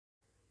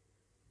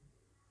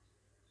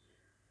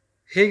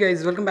Hey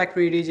guys, welcome back to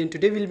renidage, and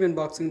today we'll be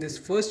unboxing this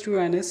first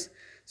Uranus.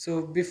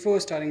 So before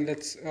starting,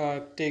 let's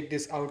take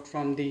this out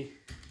from the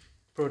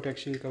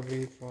protection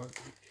covering for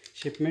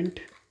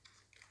shipment.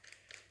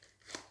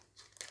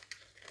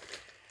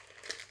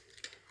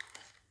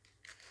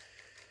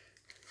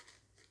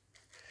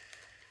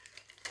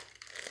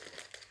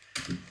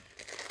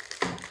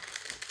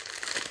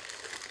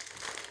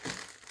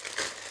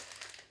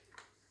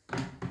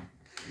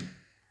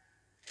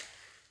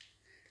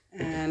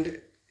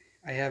 And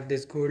I have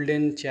this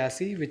golden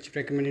chassis which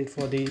recommended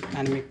for the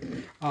anime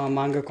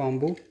manga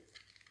combo.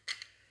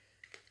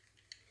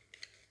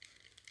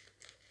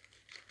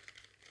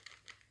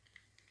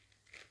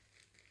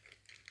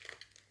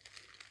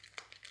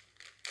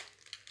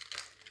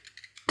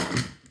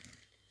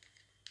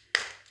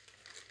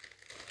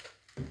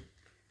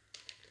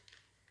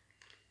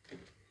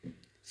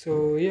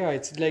 So yeah,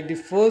 it's like the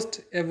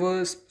first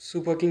ever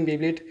Super King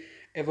Beyblade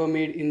ever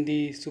made in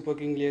the Super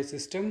King layer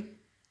system,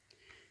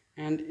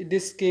 and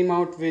this came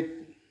out with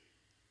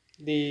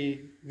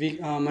the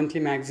monthly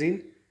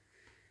magazine.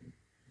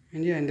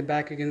 And yeah, in the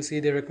back you can see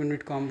the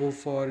recommended combo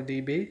for the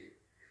bay.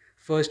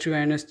 First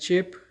Uranus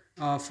chip,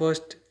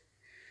 first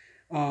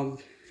um,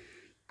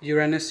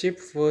 Uranus chip,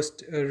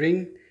 first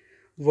ring,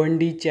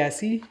 1D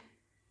chassis,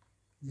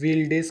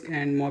 wheel disc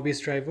and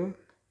Mobius driver.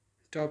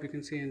 Top you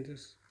can see in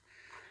this.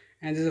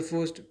 And this is the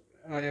first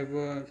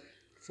ever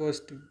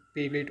first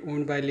Beyblade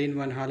owned by Lane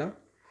Van Hala.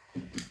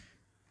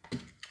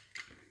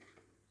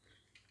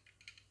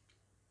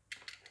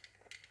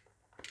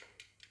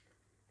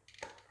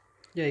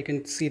 Yeah, you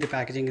can see the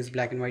packaging is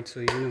black and white, so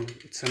you know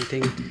it's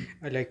something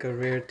like a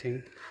rare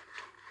thing.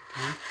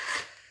 Okay.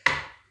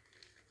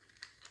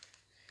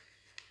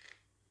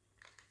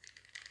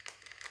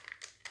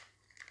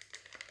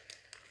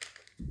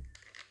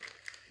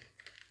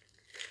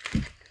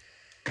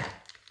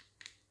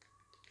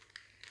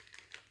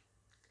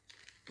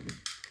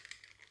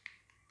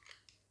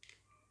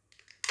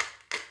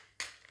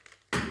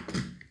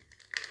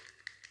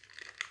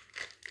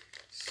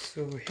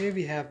 So here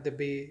we have the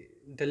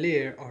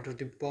layer out of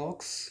the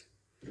box.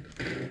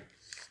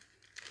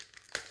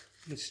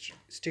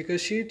 Sticker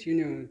sheet, you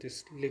know,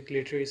 this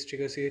glittery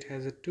sticker sheet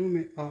has a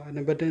an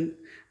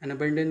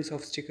abundance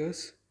of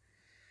stickers.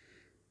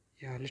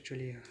 Yeah,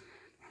 literally.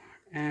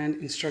 And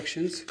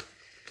instructions.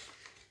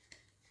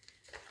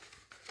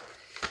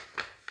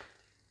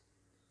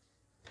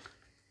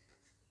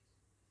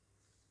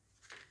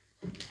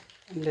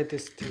 And let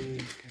this thing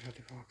get out of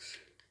the box.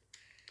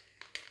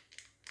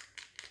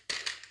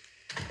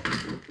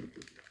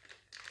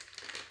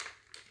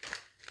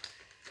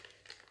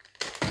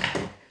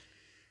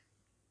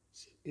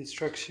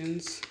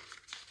 Instructions.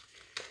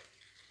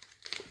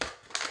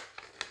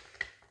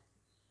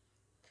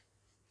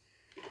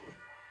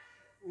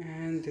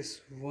 And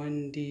this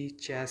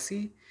 1D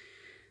chassis.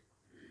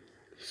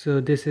 So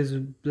this is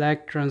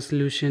black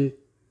translucent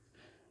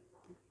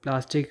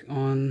plastic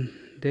on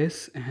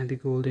this and the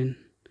golden.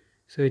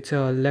 So it's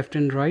a left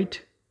and right.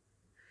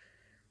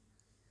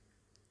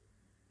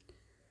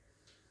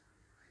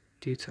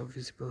 Dates are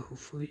visible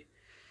hopefully.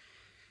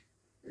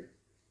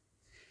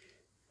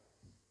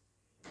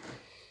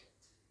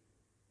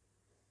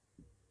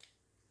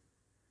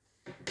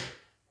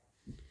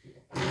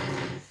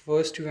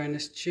 First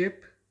Uranus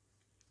chip.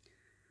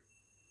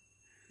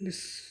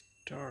 This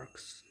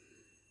darks.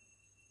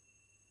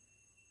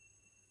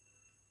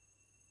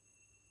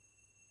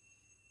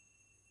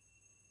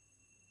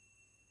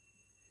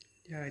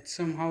 Yeah, it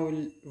somehow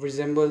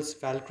resembles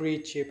Valkyrie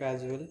chip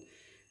as well.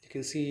 You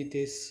can see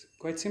this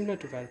quite similar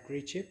to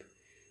Valkyrie chip,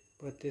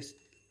 but this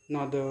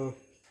not the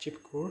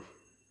chip core.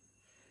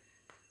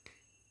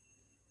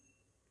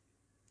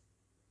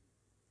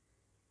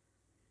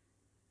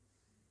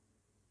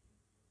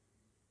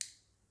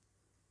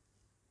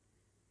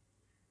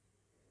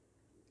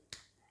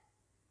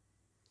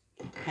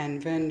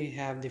 And when we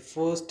have the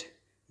first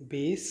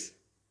base,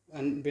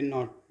 and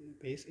not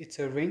base, it's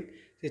a ring,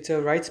 it's a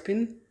right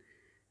spin.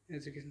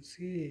 As you can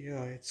see,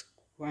 yeah, it's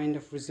kind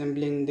of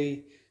resembling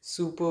the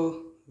super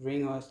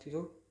ring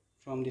oscillator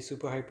from the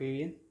Super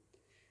Hyperion.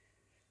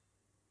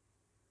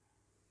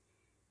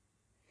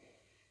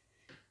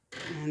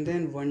 And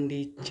then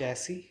 1D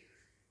chassis.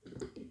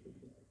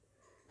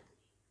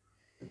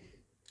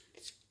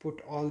 Let's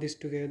put all this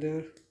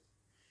together.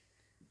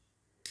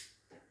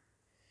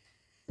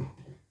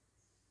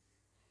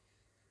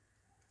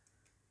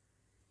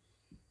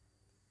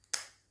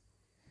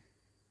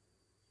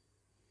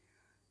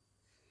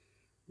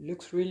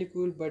 Looks really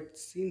cool, but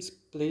seems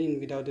plain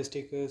without the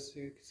stickers.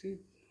 You can see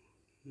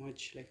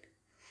much like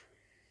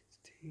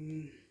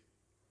thing.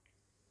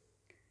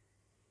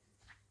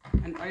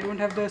 And I don't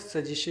have the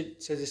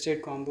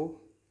suggested combo.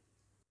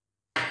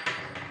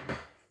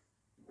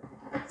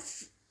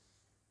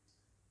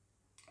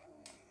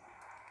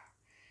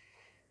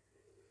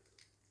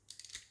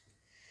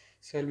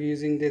 So I'll be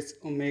using this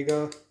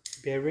Omega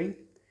bearing.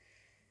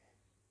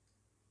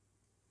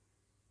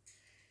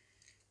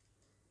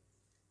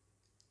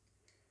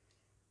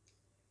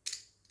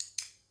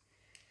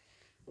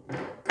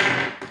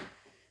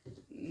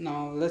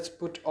 now let's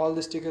put all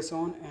the stickers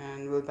on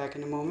and we'll back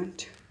in a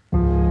moment.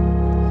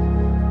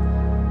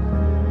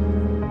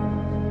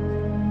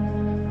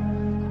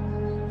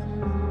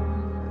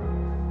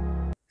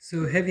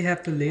 So here we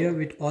have the layer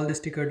with all the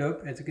stickered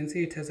up. As you can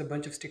see, it has a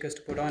bunch of stickers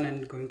to put on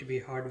and going to be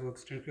hard work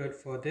incurred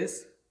for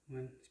this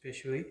one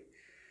especially.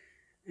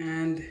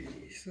 And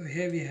so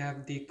here we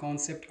have the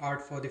concept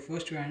art for the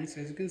first Uranus.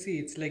 As you can see,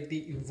 it's like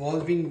the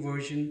evolving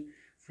version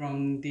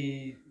from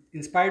the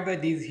inspired by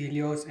these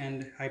Helios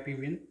and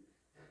Hyperion.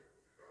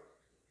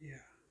 Yeah.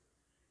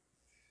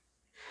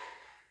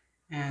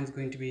 And it's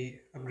going to be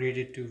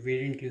upgraded to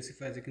variant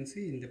Lucifer, as you can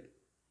see in the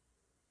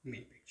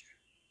main picture.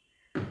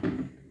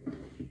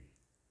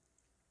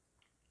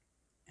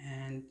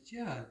 And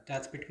yeah,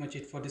 that's pretty much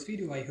it for this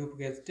video. I hope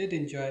you guys did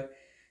enjoy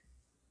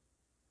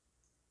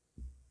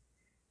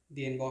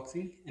the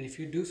unboxing, and if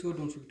you do so,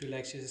 don't forget to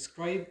like, share,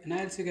 subscribe, and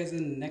I'll see you guys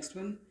in the next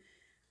one.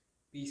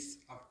 Peace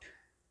out.